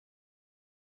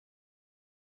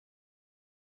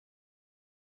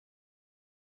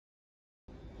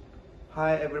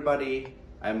Hi everybody,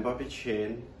 I'm Bobby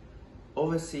Chen,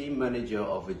 Overseas Manager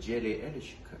of JIELI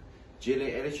Electric.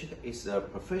 JIELI Electric is a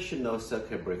professional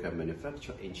circuit breaker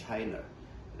manufacturer in China.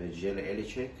 The JIELI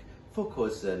Electric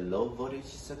focuses on low voltage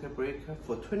circuit breaker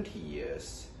for 20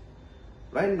 years.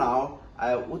 Right now,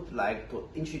 I would like to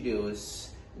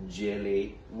introduce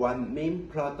JIELI one main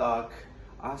product,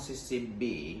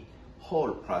 RCCB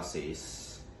whole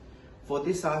process. For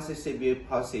this RCCB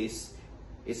process,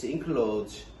 it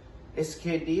includes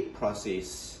SKD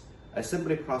process,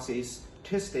 assembly process,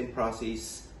 testing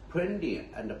process, printing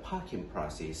and packing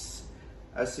process.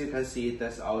 As you can see,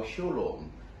 that's our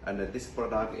showroom, and this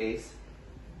product is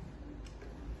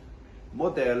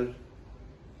model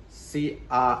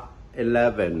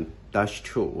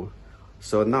CR11-2.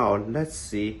 So now let's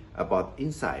see about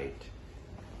inside.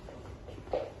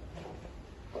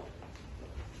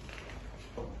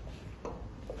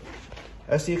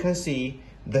 As you can see,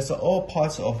 that's all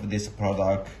parts of this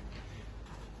product.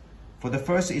 For the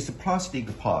first is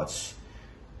plastic parts.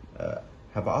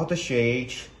 Have outer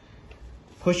shade,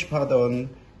 push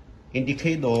button,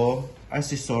 indicator,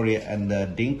 accessory, and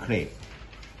DIN clip.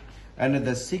 And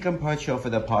the second part of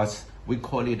the parts, we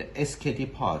call it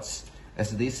SKD parts,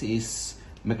 as this is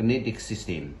magnetic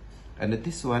system. And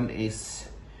this one is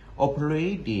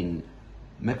operating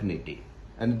magnetic.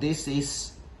 And this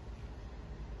is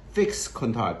fixed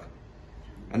contact.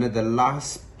 And the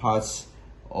last parts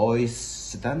is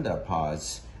standard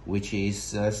parts, which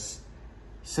is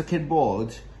circuit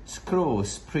board, screw,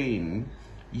 spring,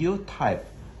 U-type,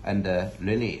 and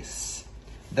release.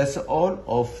 That's all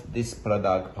of this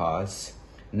product parts.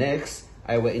 Next,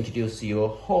 I will introduce you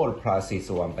whole process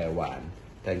one by one.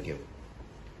 Thank you.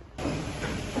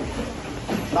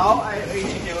 Now I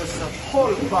introduce the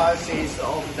whole process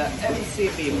of the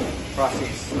MCB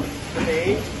process.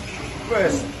 Today,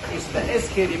 first is the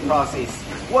SKD process.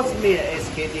 What's mean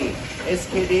SKD?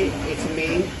 SKD is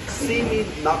mean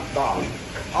semi-knockdown.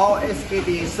 Our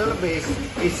SKD service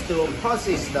is to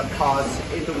process the parts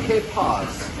into K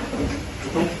parts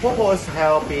to purpose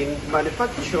helping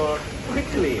manufacturer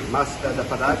quickly master the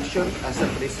production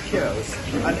assembly skills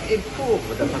and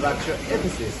improve the production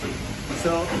efficiency.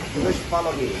 So please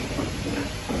follow me.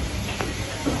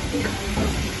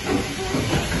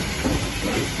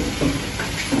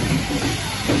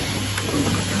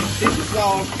 This is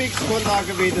our fixed contact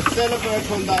with silver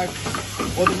contact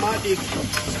automatic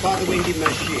spot winding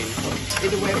machine.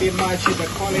 It will be matched the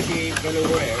quality very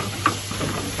well.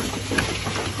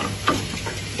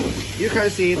 You can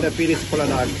see the finished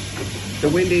product. The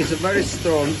wind is very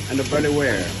strong and very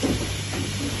well.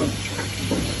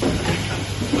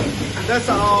 That's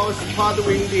our spot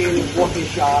winding working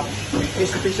shop,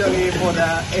 especially for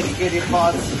the SKD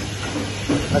parts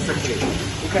assembly.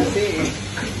 You can see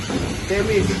them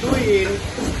is doing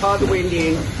spot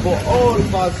winding for all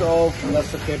parts of the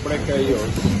circuit breaker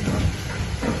use.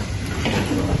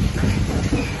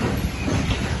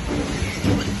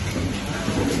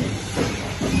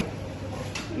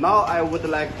 Now I would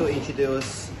like to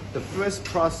introduce the first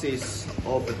process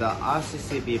of the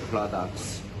RCCB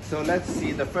products. So let's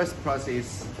see the first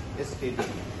process, SKD.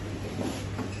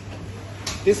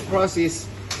 This process,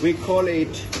 we call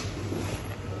it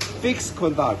fixed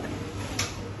contact.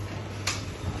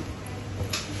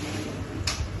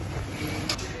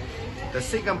 The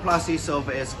second process of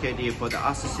SKD for the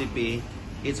RCCB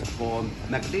is for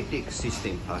magnetic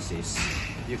system process.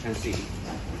 You can see.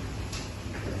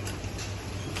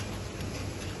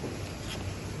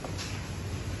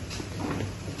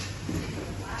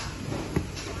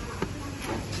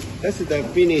 That's the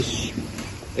finished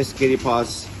SKD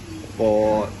parts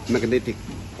for magnetic.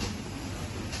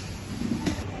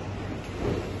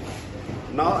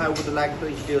 Now I would like to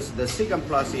introduce the second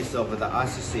process of the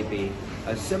RCCB,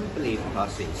 assembly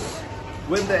process.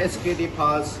 When the SKD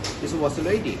parts was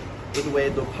ready, it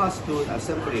will pass to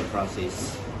assembly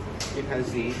process. You can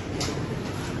see.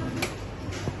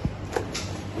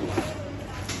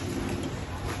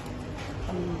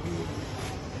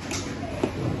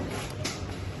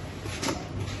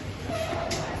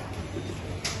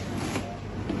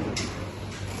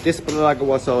 This product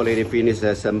was already finished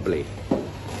assembly.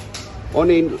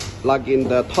 Only like in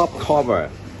the top cover.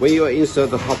 When you insert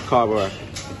the top cover,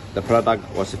 the product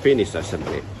was finished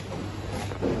assembly.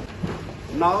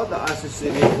 Now the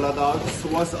RCCB product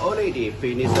was already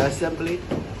finished assembly.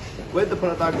 When the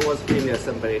product was finished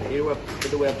assembly, it will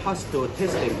pass to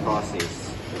testing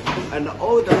process. And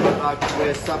all the products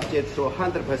were subject to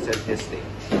 100% testing.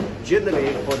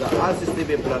 Generally, for the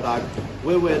RCCB product,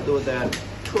 we will do the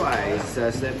twice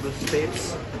several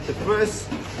steps. The first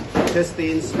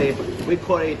testing step, we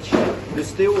call it the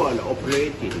stable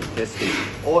operating testing,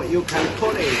 or you can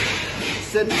call it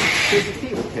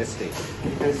sensitive testing.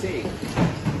 You can see.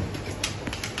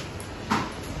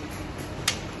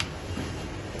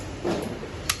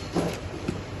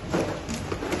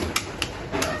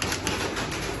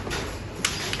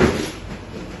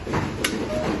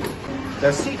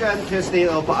 The second testing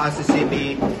of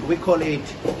RCCB, we call it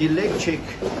electric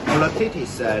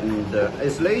volatilis and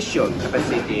isolation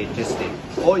capacity testing,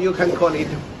 or you can call it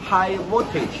high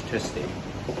voltage testing.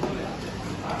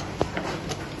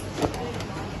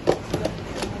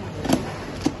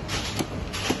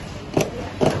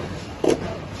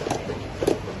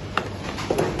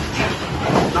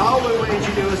 Now we will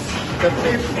introduce the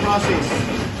fifth process,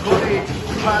 called it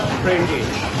plant printing.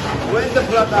 When the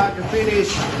product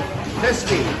finish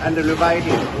testing and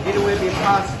revising, it will be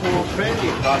passed through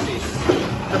printing process.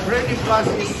 The printing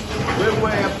process, we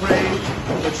will print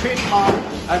the trademark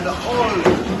and all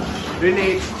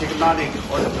related technology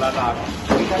on the product.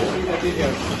 We can see the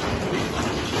details.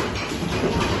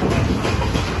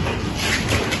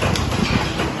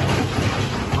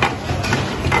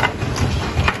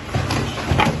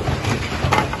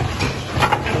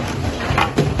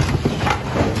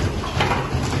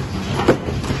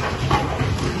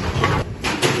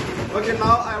 Okay,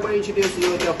 now I will introduce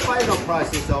you the final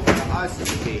process of the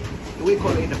RCCB. We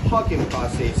call it the packing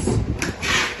process.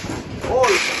 All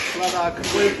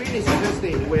product will finish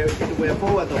testing, it will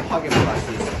forward the packing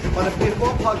process. But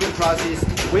before packing process,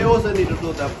 we also need to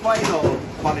do the final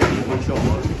quality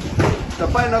control. The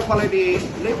final quality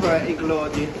label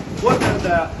includes whether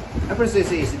the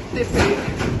process is defect,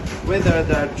 whether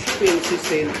the shipping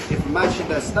system is matching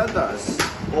the standards,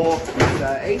 or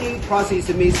any process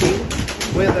missing,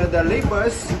 whether the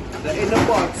labels, the inner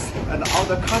box, and all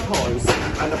the cartons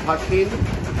and the packing,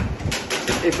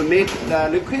 if meet the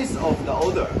request of the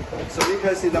order. So we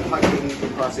can see the packing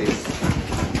process.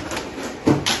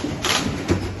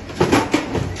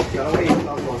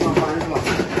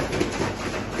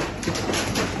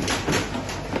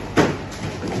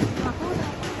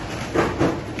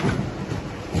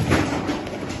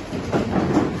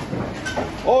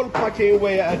 All packing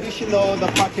will additional the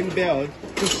packing belt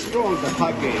to strong the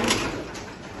packing.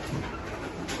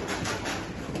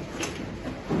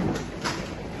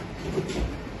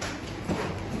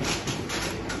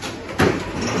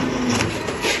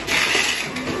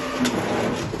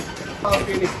 How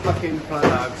finished packing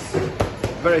products,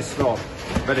 very strong,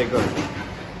 very good.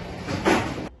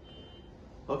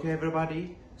 Okay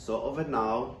everybody, so over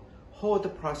now, how the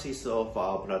process of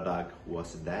our product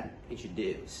was then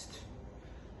introduced.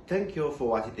 Thank you for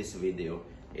watching this video.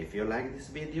 If you like this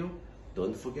video,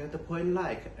 don't forget to put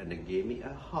like and give me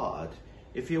a heart.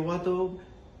 If you want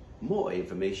more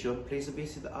information, please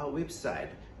visit our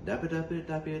website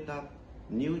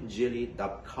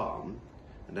www.newjieli.com.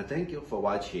 And thank you for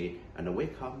watching and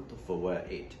welcome to Forward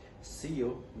 8. See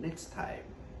you next time.